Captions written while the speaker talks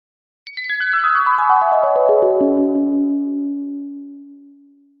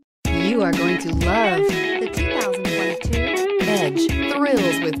You are going to love the 2022 Edge.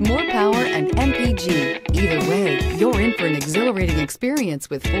 Thrills with more power and MPG. Either way, you're in for an exhilarating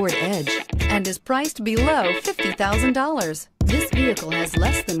experience with Ford Edge and is priced below $50,000. This vehicle has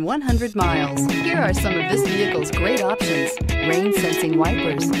less than 100 miles. Here are some of this vehicle's great options: rain sensing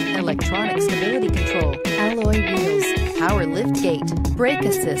wipers, electronic stability control, alloy wheels, power lift gate, brake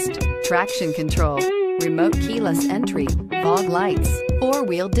assist, traction control, remote keyless entry, fog lights,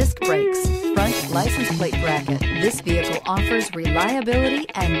 four-wheel disc brakes, front license plate bracket. This vehicle offers reliability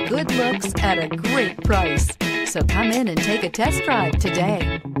and good looks at a great price. So come in and take a test drive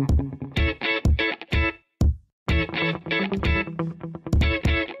today.